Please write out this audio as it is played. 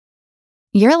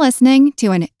You're listening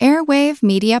to an Airwave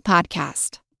Media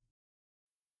Podcast.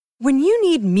 When you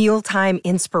need mealtime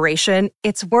inspiration,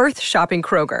 it's worth shopping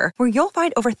Kroger, where you'll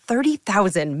find over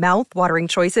 30,000 mouth-watering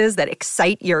choices that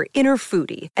excite your inner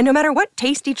foodie. And no matter what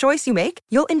tasty choice you make,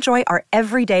 you'll enjoy our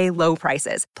everyday low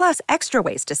prices, plus extra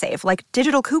ways to save, like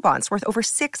digital coupons worth over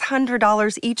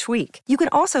 $600 each week. You can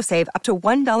also save up to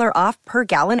 $1 off per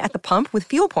gallon at the pump with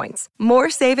fuel points.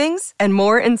 More savings and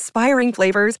more inspiring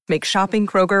flavors make shopping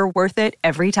Kroger worth it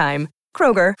every time.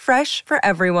 Kroger, fresh for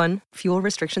everyone. Fuel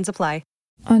restrictions apply.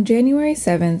 On January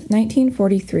 7,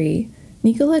 1943,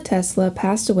 Nikola Tesla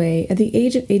passed away at the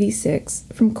age of 86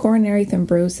 from coronary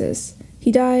thrombosis.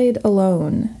 He died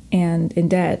alone and in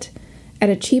debt at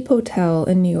a cheap hotel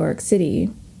in New York City.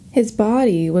 His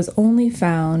body was only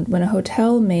found when a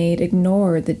hotel maid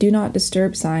ignored the Do Not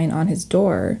Disturb sign on his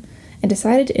door and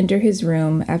decided to enter his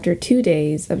room after 2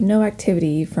 days of no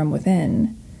activity from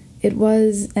within. It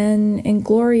was an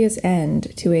inglorious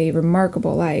end to a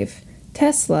remarkable life.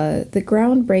 Tesla, the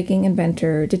groundbreaking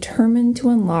inventor determined to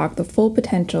unlock the full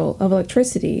potential of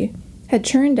electricity, had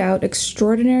churned out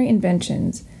extraordinary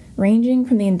inventions ranging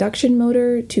from the induction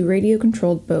motor to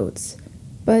radio-controlled boats.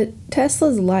 But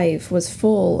Tesla's life was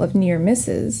full of near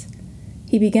misses.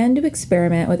 He began to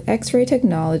experiment with X-ray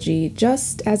technology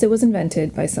just as it was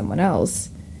invented by someone else.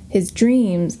 His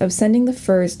dreams of sending the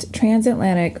first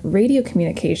transatlantic radio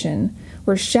communication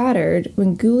were shattered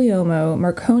when Guglielmo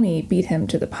Marconi beat him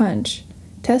to the punch.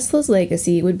 Tesla's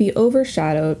legacy would be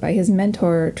overshadowed by his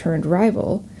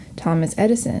mentor-turned-rival, Thomas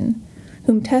Edison,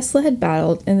 whom Tesla had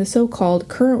battled in the so-called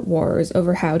current wars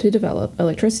over how to develop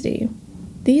electricity.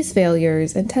 These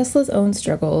failures and Tesla's own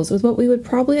struggles with what we would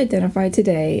probably identify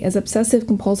today as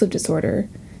obsessive-compulsive disorder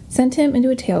sent him into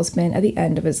a tailspin at the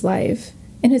end of his life.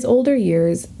 In his older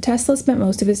years, Tesla spent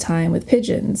most of his time with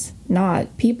pigeons,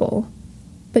 not people.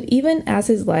 But even as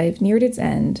his life neared its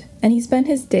end, and he spent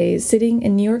his days sitting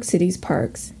in New York City's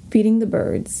parks, feeding the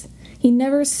birds, he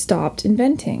never stopped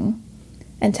inventing.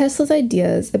 And Tesla's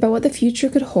ideas about what the future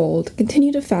could hold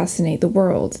continue to fascinate the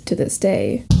world to this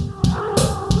day.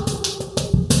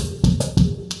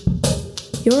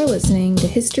 You're listening to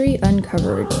History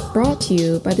Uncovered, brought to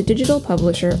you by the digital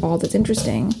publisher All That's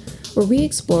Interesting, where we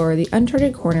explore the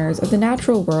uncharted corners of the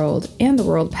natural world and the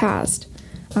world past.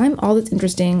 I'm All That's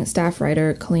Interesting staff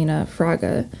writer Kalina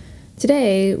Fraga.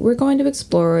 Today, we're going to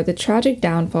explore the tragic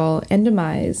downfall and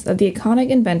demise of the iconic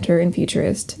inventor and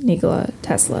futurist Nikola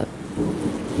Tesla.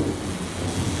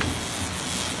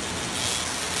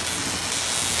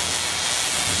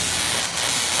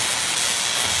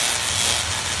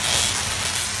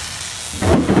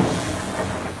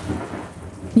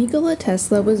 Nikola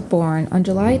Tesla was born on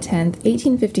July 10,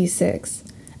 1856,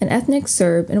 an ethnic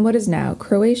Serb in what is now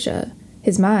Croatia.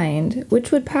 His mind,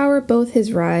 which would power both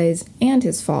his rise and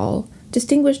his fall,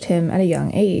 distinguished him at a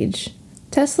young age.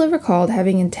 Tesla recalled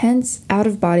having intense,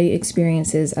 out-of-body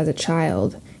experiences as a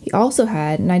child. He also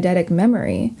had an eidetic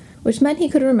memory, which meant he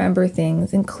could remember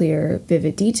things in clear,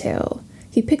 vivid detail.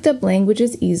 He picked up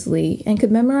languages easily and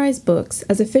could memorize books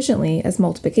as efficiently as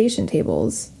multiplication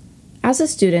tables. As a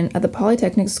student at the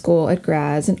Polytechnic School at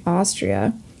Graz in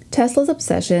Austria, Tesla's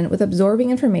obsession with absorbing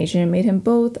information made him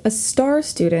both a star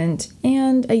student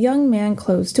and a young man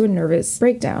close to a nervous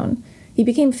breakdown. He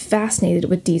became fascinated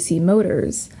with DC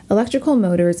motors, electrical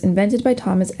motors invented by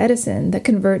Thomas Edison that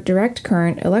convert direct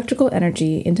current electrical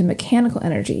energy into mechanical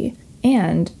energy,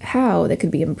 and how they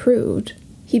could be improved.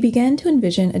 He began to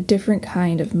envision a different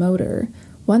kind of motor,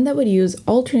 one that would use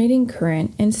alternating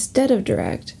current instead of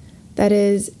direct. That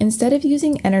is, instead of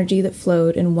using energy that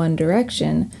flowed in one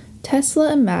direction,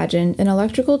 Tesla imagined an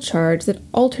electrical charge that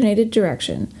alternated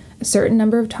direction a certain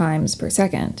number of times per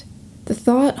second. The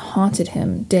thought haunted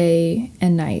him day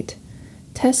and night.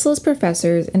 Tesla's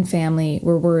professors and family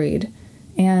were worried,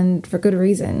 and for good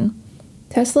reason.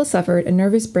 Tesla suffered a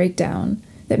nervous breakdown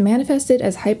that manifested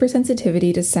as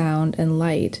hypersensitivity to sound and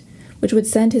light, which would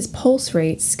send his pulse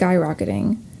rate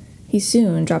skyrocketing. He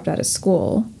soon dropped out of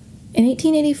school. In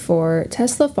 1884,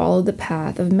 Tesla followed the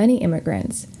path of many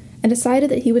immigrants and decided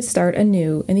that he would start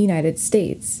anew in the United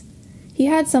States. He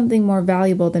had something more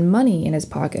valuable than money in his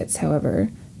pockets, however.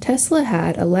 Tesla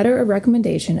had a letter of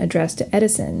recommendation addressed to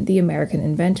Edison, the American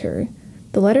inventor.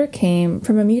 The letter came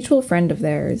from a mutual friend of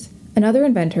theirs, another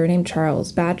inventor named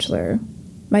Charles Batchelor.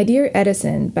 "My dear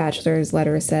Edison," Batchelor's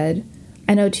letter said,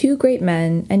 "I know two great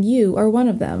men, and you are one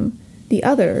of them. The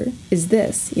other is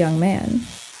this young man."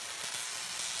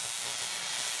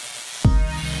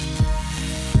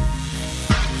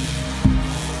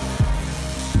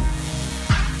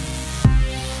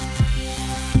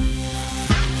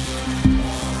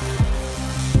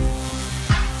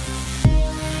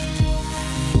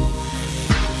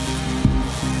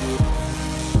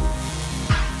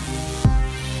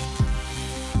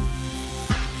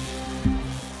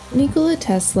 Nikola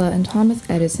Tesla and Thomas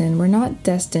Edison were not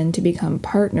destined to become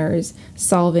partners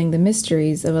solving the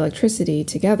mysteries of electricity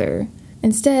together.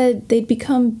 Instead, they'd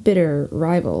become bitter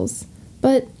rivals.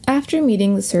 But after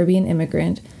meeting the Serbian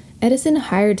immigrant, Edison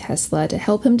hired Tesla to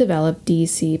help him develop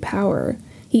DC power.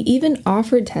 He even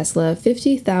offered Tesla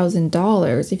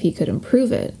 $50,000 if he could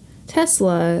improve it.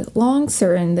 Tesla, long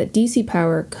certain that DC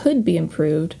power could be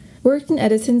improved, worked in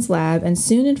Edison's lab and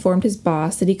soon informed his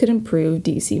boss that he could improve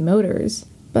DC motors.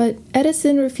 But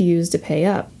Edison refused to pay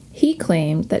up. He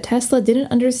claimed that Tesla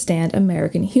didn't understand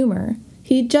American humor.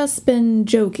 He'd just been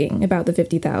joking about the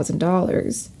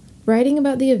 $50,000. Writing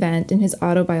about the event in his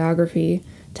autobiography,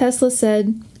 Tesla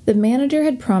said, "The manager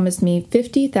had promised me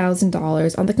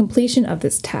 $50,000 on the completion of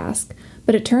this task,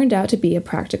 but it turned out to be a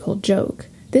practical joke.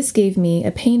 This gave me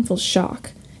a painful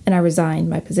shock, and I resigned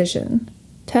my position."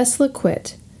 Tesla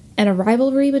quit, and a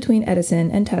rivalry between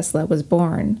Edison and Tesla was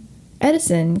born.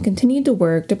 Edison continued to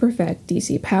work to perfect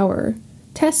DC power.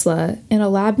 Tesla, in a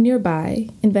lab nearby,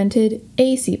 invented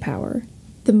AC power.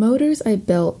 "The motors I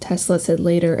built," Tesla said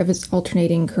later of his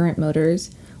alternating current motors,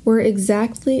 "were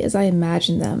exactly as I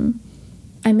imagined them.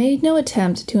 I made no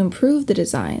attempt to improve the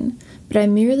design, but I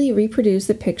merely reproduced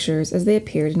the pictures as they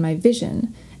appeared in my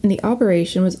vision, and the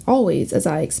operation was always as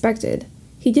I expected."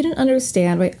 He didn't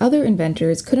understand why other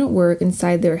inventors couldn't work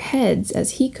inside their heads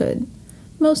as he could.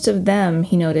 Most of them,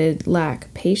 he noted,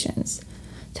 lack patience.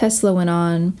 Tesla went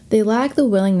on, "They lack the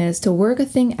willingness to work a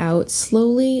thing out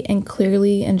slowly and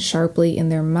clearly and sharply in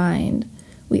their mind.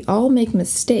 We all make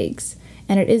mistakes,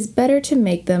 and it is better to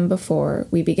make them before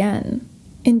we begin."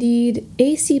 Indeed,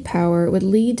 AC power would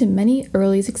lead to many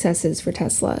early successes for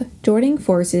Tesla, joining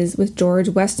forces with George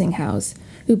Westinghouse,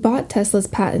 who bought Tesla's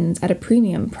patents at a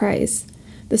premium price.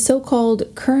 The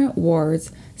so-called current wars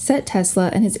set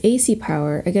Tesla and his AC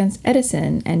power against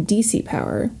Edison and DC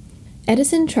power.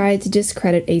 Edison tried to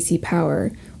discredit AC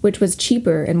power, which was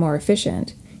cheaper and more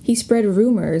efficient. He spread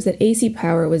rumors that AC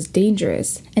power was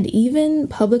dangerous, and even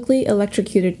publicly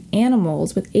electrocuted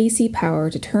animals with AC power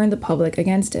to turn the public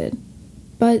against it.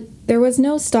 But there was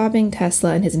no stopping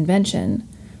Tesla and his invention.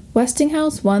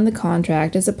 Westinghouse won the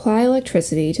contract to supply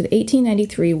electricity to the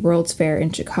 1893 World's Fair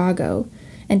in Chicago,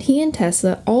 and he and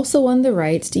Tesla also won the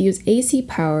rights to use AC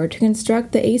power to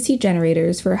construct the AC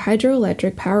generators for a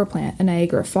hydroelectric power plant in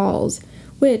Niagara Falls,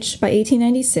 which, by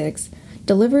 1896,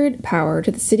 delivered power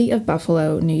to the city of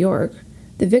Buffalo, New York.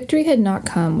 The victory had not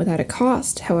come without a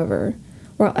cost, however.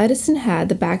 While Edison had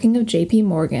the backing of J.P.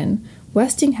 Morgan,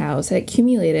 Westinghouse had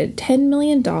accumulated $10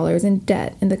 million in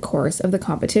debt in the course of the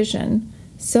competition.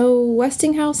 So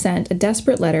Westinghouse sent a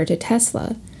desperate letter to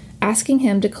Tesla, asking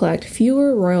him to collect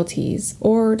fewer royalties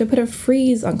or to put a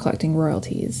freeze on collecting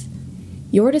royalties.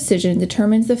 "Your decision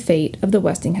determines the fate of the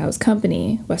Westinghouse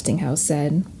Company," Westinghouse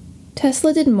said.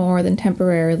 Tesla did more than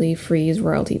temporarily freeze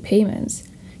royalty payments.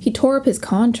 He tore up his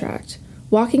contract,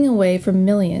 walking away from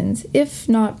millions, if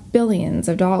not billions,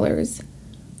 of dollars.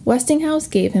 Westinghouse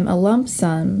gave him a lump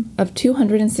sum of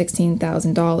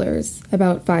 $216,000,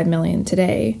 about $5 million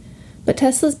today, but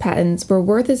Tesla's patents were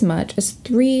worth as much as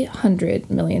 $300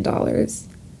 million.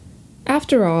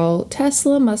 After all,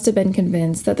 Tesla must have been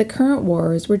convinced that the current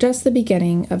wars were just the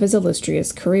beginning of his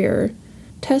illustrious career.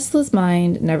 Tesla's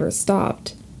mind never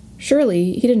stopped.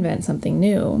 Surely he'd invent something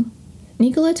new.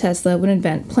 Nikola Tesla would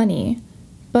invent plenty,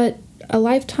 but a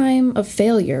lifetime of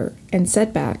failure and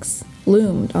setbacks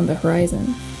loomed on the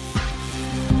horizon.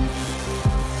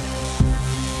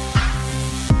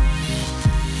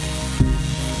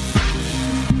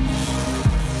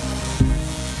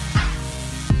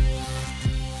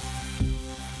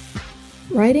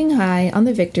 Riding high on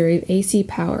the victory of AC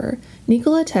power,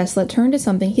 Nikola Tesla turned to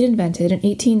something he'd invented in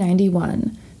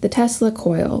 1891, the Tesla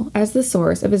coil, as the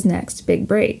source of his next big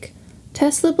break.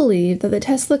 Tesla believed that the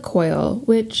Tesla coil,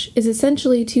 which is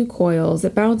essentially two coils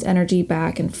that bounce energy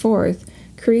back and forth,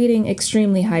 creating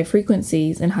extremely high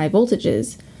frequencies and high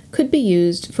voltages, could be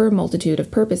used for a multitude of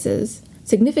purposes.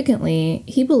 Significantly,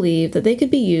 he believed that they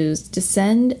could be used to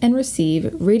send and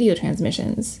receive radio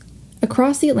transmissions.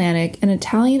 Across the Atlantic, an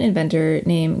Italian inventor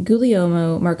named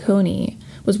Guglielmo Marconi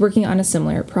was working on a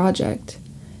similar project.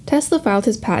 Tesla filed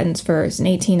his patents first in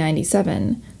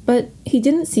 1897, but he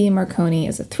didn't see Marconi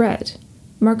as a threat.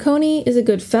 "Marconi is a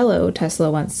good fellow,"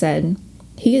 Tesla once said.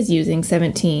 "He is using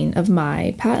 17 of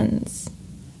my patents."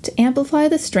 To amplify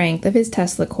the strength of his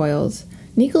Tesla coils,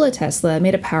 Nikola Tesla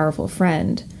made a powerful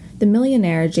friend, the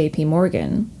millionaire J.P.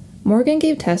 Morgan. Morgan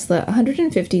gave Tesla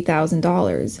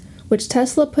 $150,000, which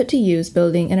Tesla put to use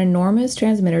building an enormous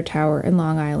transmitter tower in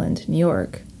Long Island, New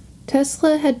York.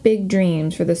 Tesla had big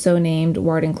dreams for the so-named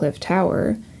Wardenclyffe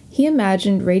Tower. He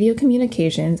imagined radio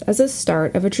communications as a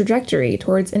start of a trajectory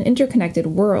towards an interconnected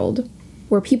world,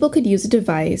 where people could use a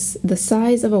device the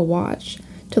size of a watch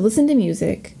to listen to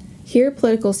music, hear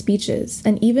political speeches,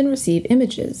 and even receive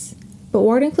images. But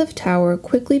Wardenclyffe Tower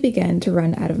quickly began to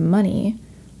run out of money.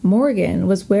 Morgan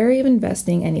was wary of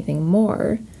investing anything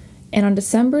more, and on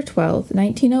December 12,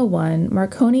 1901,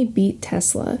 Marconi beat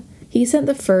Tesla. He sent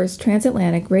the first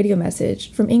transatlantic radio message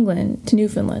from England to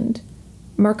Newfoundland.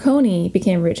 Marconi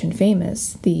became rich and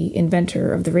famous, the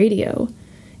inventor of the radio.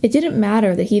 It didn't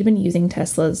matter that he'd been using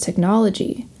Tesla's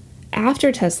technology.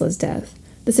 After Tesla's death,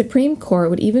 the Supreme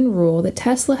Court would even rule that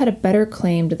Tesla had a better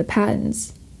claim to the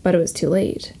patents, but it was too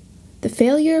late. The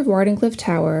failure of Wardenclyffe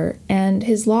Tower and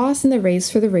his loss in the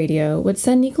race for the radio would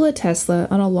send Nikola Tesla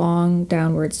on a long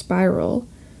downward spiral,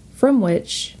 from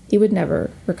which he would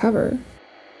never recover.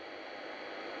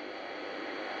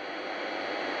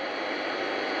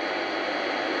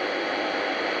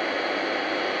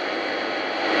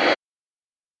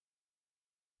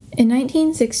 In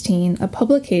 1916, a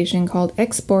publication called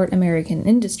Export American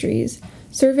Industries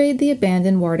surveyed the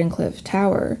abandoned Wardenclyffe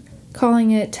Tower.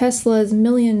 Calling it Tesla's $1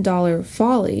 million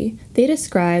folly, they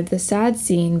described the sad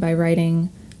scene by writing,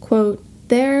 quote,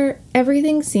 "There,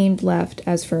 everything seemed left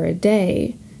as for a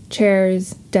day,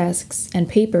 chairs, desks, and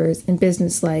papers in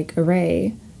businesslike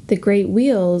array. The great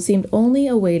wheel seemed only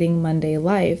awaiting Monday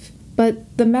life,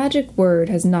 but the magic word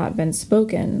has not been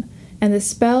spoken, and the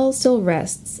spell still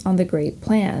rests on the great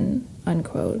plan,"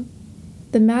 unquote.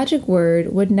 The magic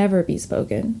word would never be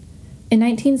spoken. In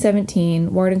 1917,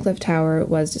 Wardenclyffe Tower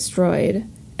was destroyed,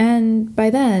 and by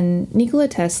then, Nikola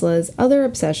Tesla's other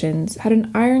obsessions had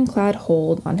an ironclad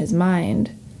hold on his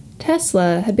mind.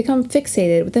 Tesla had become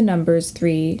fixated with the numbers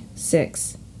 3,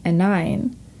 6, and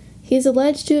 9. He is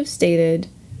alleged to have stated,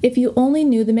 "If you only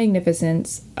knew the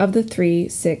magnificence of the 3,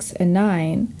 6, and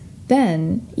 9,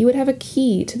 then you would have a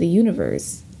key to the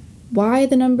universe." Why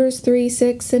the numbers 3,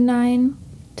 6, and 9?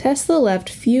 Tesla left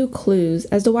few clues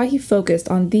as to why he focused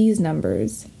on these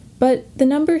numbers, but the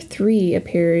number 3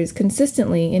 appears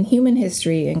consistently in human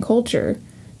history and culture.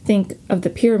 Think of the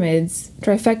pyramids,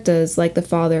 trifectas like the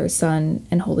Father, Son,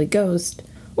 and Holy Ghost,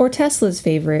 or Tesla's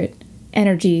favorite,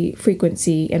 energy,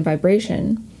 frequency, and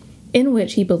vibration, in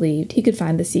which he believed he could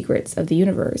find the secrets of the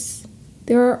universe.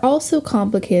 There are also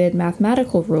complicated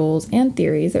mathematical rules and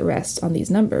theories that rest on these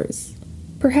numbers.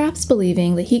 Perhaps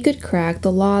believing that he could crack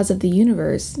the laws of the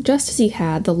universe just as he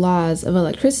had the laws of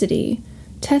electricity,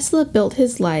 Tesla built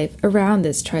his life around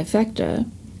this trifecta.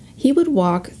 He would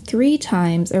walk 3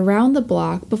 times around the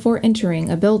block before entering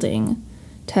a building.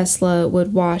 Tesla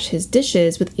would wash his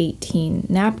dishes with 18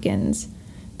 napkins.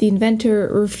 The inventor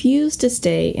refused to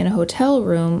stay in a hotel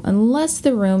room unless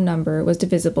the room number was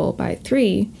divisible by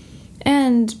 3,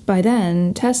 and by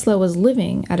then, Tesla was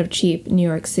living out of cheap New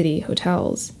York City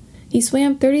hotels. He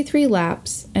swam 33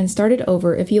 laps and started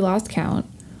over if he lost count,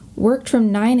 worked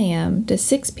from 9 a.m. to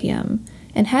 6 p.m.,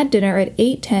 and had dinner at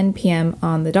 8:10 p.m.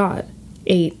 on the dot.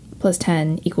 8 plus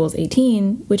 10 equals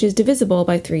 18, which is divisible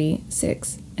by 3,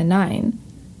 6, and 9.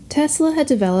 Tesla had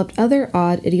developed other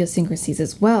odd idiosyncrasies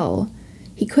as well.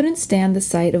 He couldn't stand the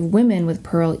sight of women with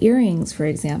pearl earrings, for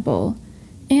example,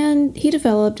 and he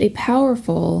developed a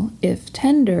powerful, if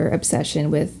tender,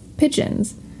 obsession with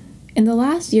pigeons. In the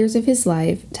last years of his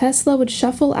life, Tesla would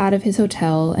shuffle out of his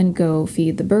hotel and go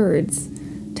feed the birds.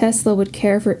 Tesla would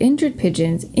care for injured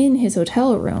pigeons in his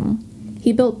hotel room.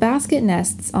 He built basket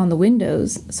nests on the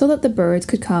windows so that the birds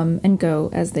could come and go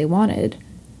as they wanted.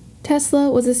 Tesla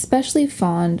was especially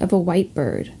fond of a white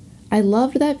bird. "I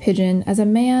loved that pigeon as a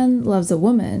man loves a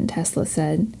woman," Tesla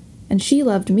said, "and she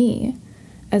loved me.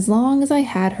 As long as I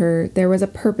had her, there was a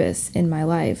purpose in my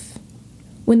life."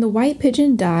 When the white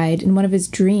pigeon died in one of his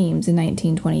dreams in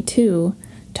 1922,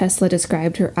 Tesla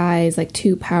described her eyes like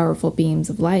 2 powerful beams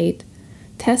of light.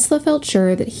 Tesla felt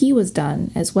sure that he was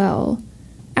done as well.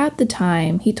 At the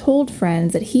time, he told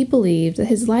friends that he believed that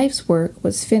his life's work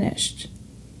was finished.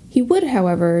 He would,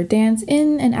 however, dance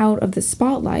in and out of the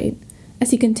spotlight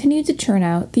as he continued to churn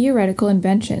out theoretical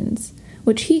inventions,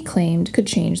 which he claimed could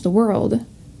change the world.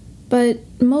 But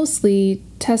mostly,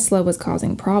 Tesla was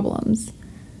causing problems.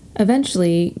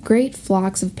 Eventually, great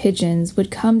flocks of pigeons would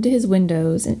come to his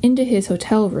windows and into his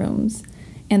hotel rooms,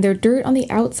 and their dirt on the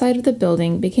outside of the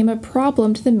building became a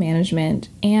problem to the management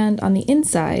and, on the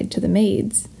inside, to the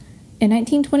maids. In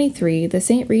 1923, the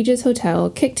St. Regis Hotel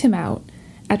kicked him out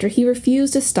after he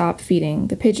refused to stop feeding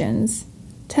the pigeons.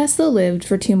 Tesla lived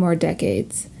for 2 more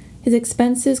decades, his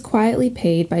expenses quietly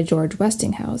paid by George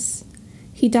Westinghouse.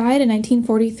 He died in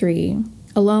 1943,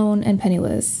 alone and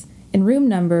penniless, in room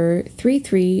number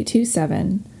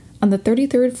 3327 on the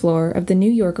 33rd floor of the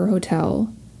New Yorker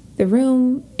Hotel. The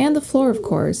room, and the floor, of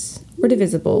course, were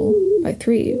divisible by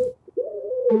 3.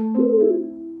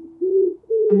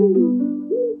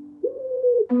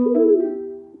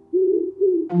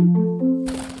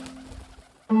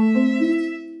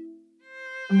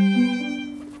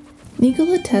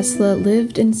 Nikola Tesla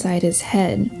lived inside his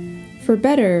head, for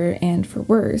better and for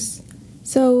worse,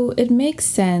 so it makes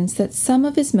sense that some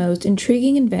of his most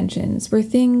intriguing inventions were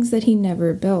things that he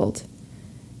never built.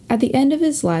 At the end of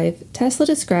his life, Tesla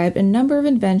described a number of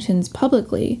inventions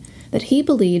publicly that he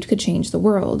believed could change the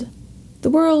world. The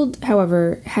world,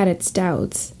 however, had its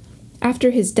doubts.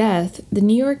 After his death, the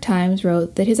New York Times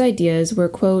wrote that his ideas were,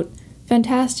 quote,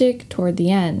 fantastic toward the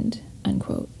end,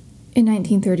 unquote. In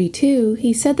 1932,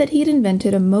 he said that he had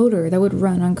invented a motor that would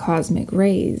run on cosmic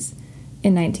rays.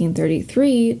 In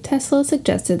 1933, Tesla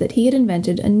suggested that he had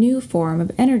invented a new form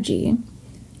of energy.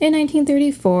 In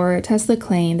 1934, Tesla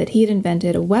claimed that he had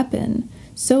invented a weapon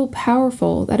so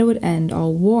powerful that it would end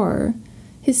all war.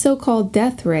 His so-called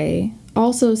death ray,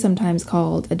 also sometimes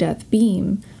called a death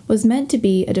beam, was meant to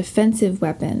be a defensive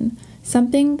weapon,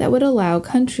 something that would allow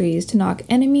countries to knock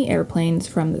enemy airplanes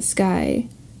from the sky.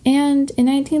 And in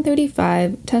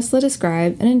 1935, Tesla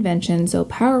described an invention so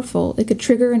powerful it could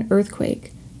trigger an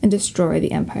earthquake and destroy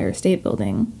the Empire State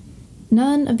Building.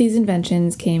 None of these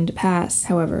inventions came to pass,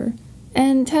 however,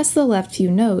 and Tesla left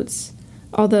few notes,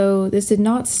 although this did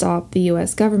not stop the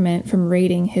U.S. government from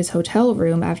raiding his hotel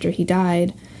room after he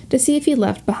died to see if he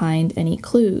left behind any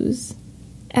clues.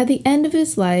 At the end of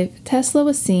his life, Tesla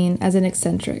was seen as an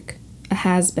eccentric, a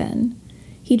has-been.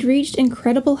 He'd reached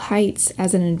incredible heights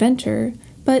as an inventor,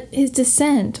 but his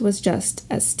descent was just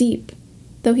as steep.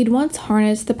 Though he'd once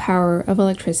harnessed the power of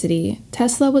electricity,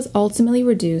 Tesla was ultimately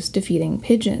reduced to feeding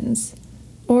pigeons.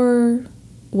 Or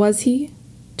was he?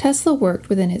 Tesla worked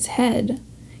within his head.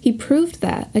 He proved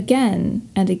that again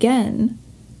and again.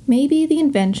 Maybe the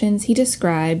inventions he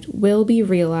described will be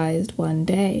realized one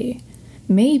day.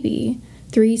 Maybe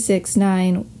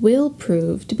 369 will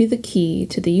prove to be the key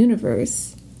to the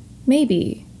universe.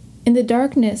 Maybe, in the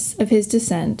darkness of his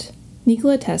descent,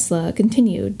 Nikola Tesla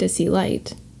continued to see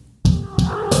light.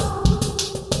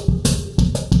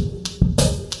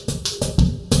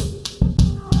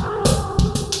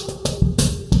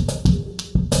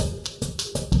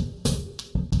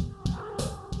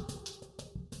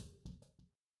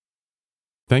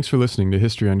 Thanks for listening to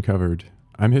History Uncovered.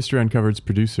 I'm History Uncovered's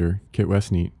producer, Kit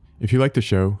Westneat. If you like the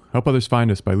show, help others find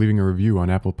us by leaving a review on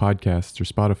Apple Podcasts or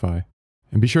Spotify.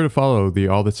 And be sure to follow the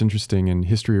All That's Interesting and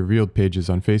History Revealed pages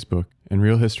on Facebook and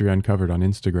Real History Uncovered on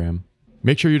Instagram.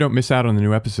 Make sure you don't miss out on the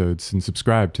new episodes and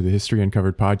subscribe to the History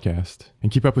Uncovered podcast.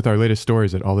 And keep up with our latest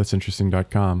stories at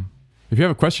allthat'sinteresting.com. If you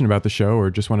have a question about the show or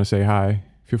just want to say hi,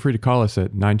 feel free to call us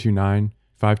at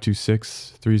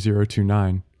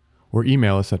 929-526-3029 or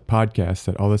email us at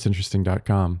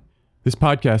podcast@allthat'sinteresting.com. This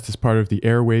podcast is part of the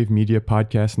Airwave Media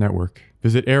Podcast Network.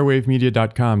 Visit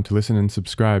airwavemedia.com to listen and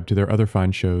subscribe to their other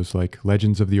fine shows like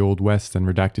Legends of the Old West and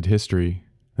Redacted History.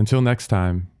 Until next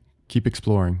time, keep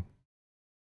exploring.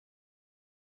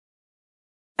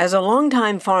 As a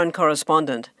longtime foreign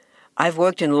correspondent, I've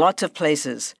worked in lots of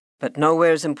places, but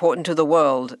nowhere as important to the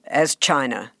world as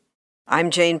China.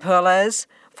 I'm Jane Perlez,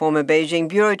 former Beijing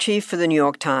bureau chief for the New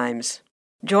York Times.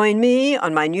 Join me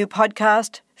on my new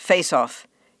podcast, Face Off,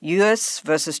 U.S.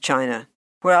 versus China,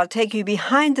 where I'll take you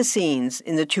behind the scenes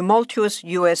in the tumultuous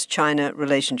U.S.-China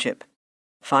relationship.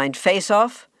 Find Face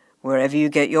Off wherever you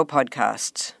get your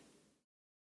podcasts.